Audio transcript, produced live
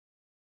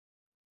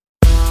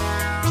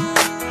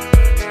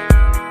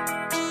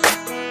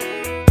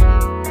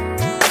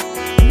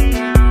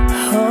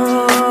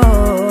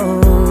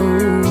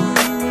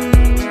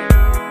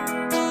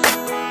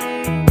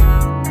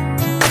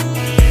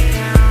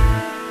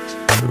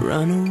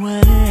run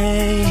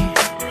away.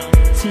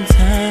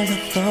 Sometimes I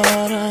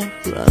thought I'd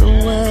run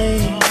away.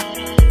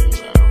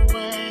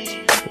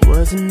 It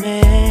wasn't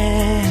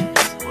meant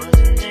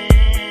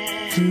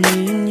for me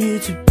and you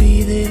to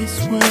be this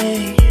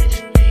way.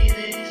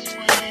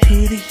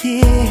 Through the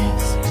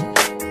years,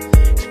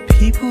 the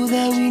people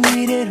that we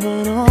needed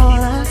on all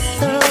our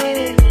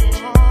side.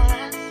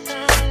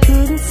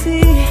 Couldn't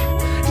see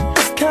that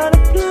this kind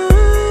of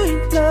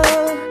blind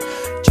love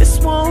just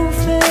won't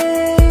fade.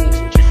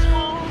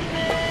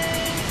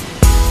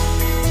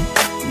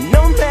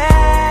 No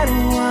matter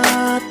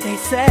what they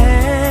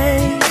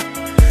say,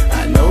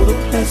 I know the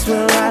place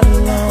where I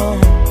belong.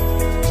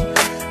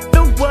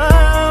 The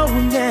world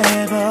will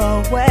never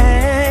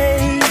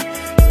wait,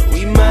 so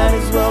we might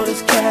as well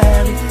just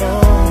carry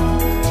on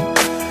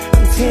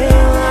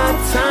until our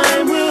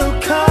time will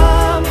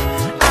come.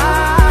 I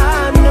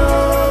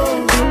know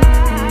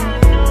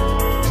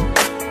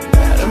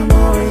that I'm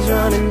always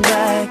running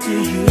back to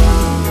you.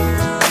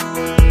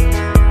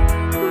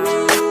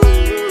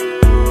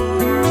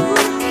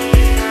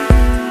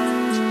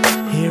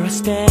 Here I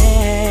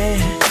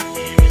stand,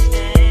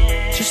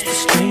 just a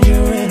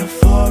stranger in a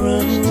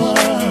foreign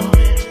world.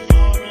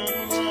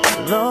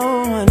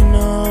 Though I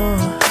know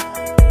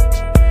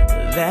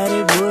that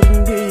it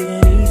wouldn't be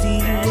an easy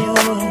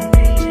road,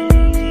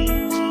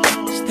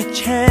 just a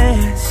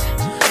chance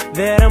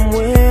that I'm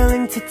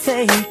willing to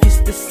take,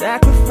 just the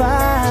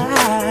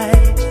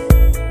sacrifice.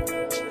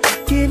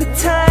 Give it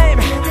time.